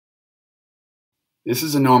This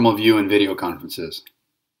is a normal view in video conferences.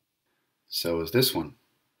 So is this one.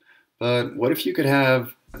 But what if you could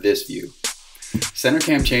have this view? Center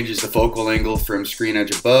cam changes the focal angle from screen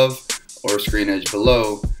edge above or screen edge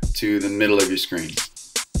below to the middle of your screen.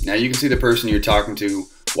 Now you can see the person you're talking to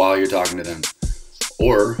while you're talking to them.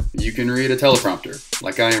 Or you can read a teleprompter,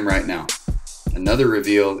 like I am right now. Another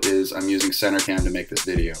reveal is I'm using center cam to make this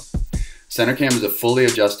video. Center cam is a fully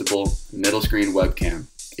adjustable middle screen webcam.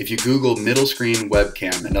 If you Google middle screen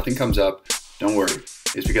webcam and nothing comes up, don't worry.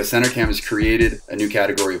 It's because center cam has created a new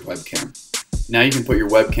category of webcam. Now you can put your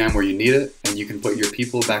webcam where you need it, and you can put your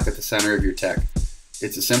people back at the center of your tech.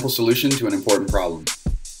 It's a simple solution to an important problem.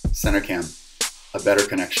 Center cam, a better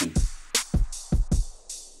connection.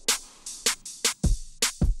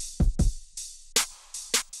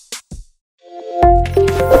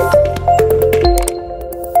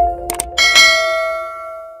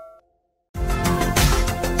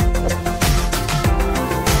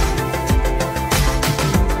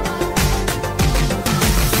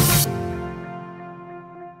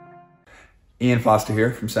 Ian Foster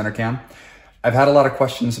here from CenterCam. I've had a lot of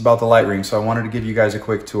questions about the light ring, so I wanted to give you guys a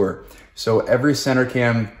quick tour. So every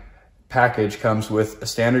CenterCam package comes with a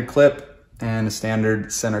standard clip and a standard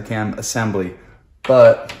CenterCam assembly.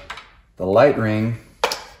 But the light ring,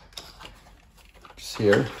 just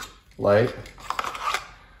here, light,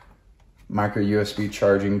 micro USB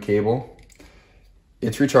charging cable.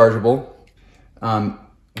 It's rechargeable.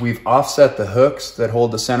 We've offset the hooks that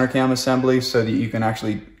hold the CenterCam assembly so that you can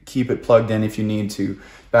actually keep it plugged in if you need to.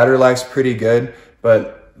 Battery life's pretty good,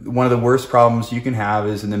 but one of the worst problems you can have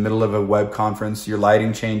is in the middle of a web conference, your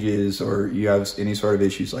lighting changes or you have any sort of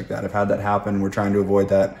issues like that. I've had that happen. We're trying to avoid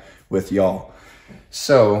that with y'all.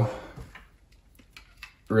 So,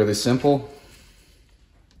 really simple.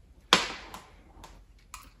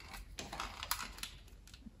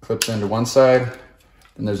 Clips into one side,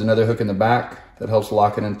 and there's another hook in the back that helps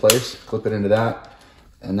lock it in place. Clip it into that,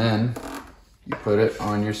 and then you put it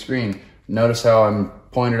on your screen. Notice how I'm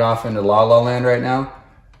pointed off into La La Land right now?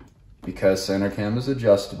 Because CenterCam is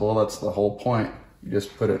adjustable, that's the whole point. You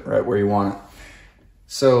just put it right where you want it.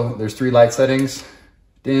 So there's 3 light settings: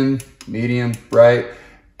 dim, medium, bright,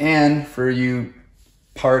 and for you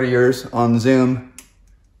partiers on Zoom,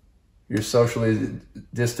 your socially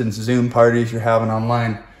distanced Zoom parties you're having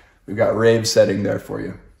online, we've got rave setting there for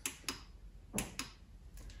you.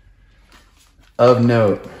 Of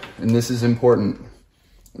note, and this is important,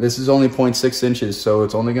 this is only 0.6 inches, so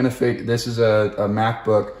it's only gonna fit. This is a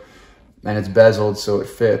MacBook and it's bezeled so it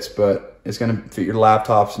fits, but it's gonna fit your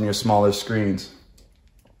laptops and your smaller screens.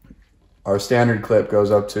 Our standard clip goes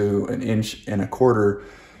up to 1.25 inches.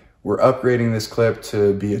 We're upgrading this clip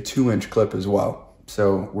to be a 2-inch clip as well.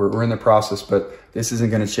 So we're in the process, but this isn't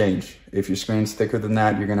gonna change. If your screen's thicker than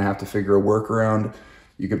that, you're gonna have to figure a workaround.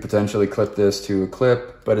 You could potentially clip this to a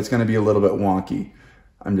clip, but it's gonna be a little bit wonky.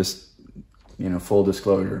 I'm just, full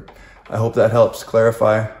disclosure. I hope that helps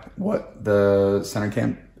clarify what the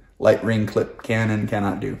CenterCam light ring clip can and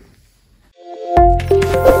cannot do.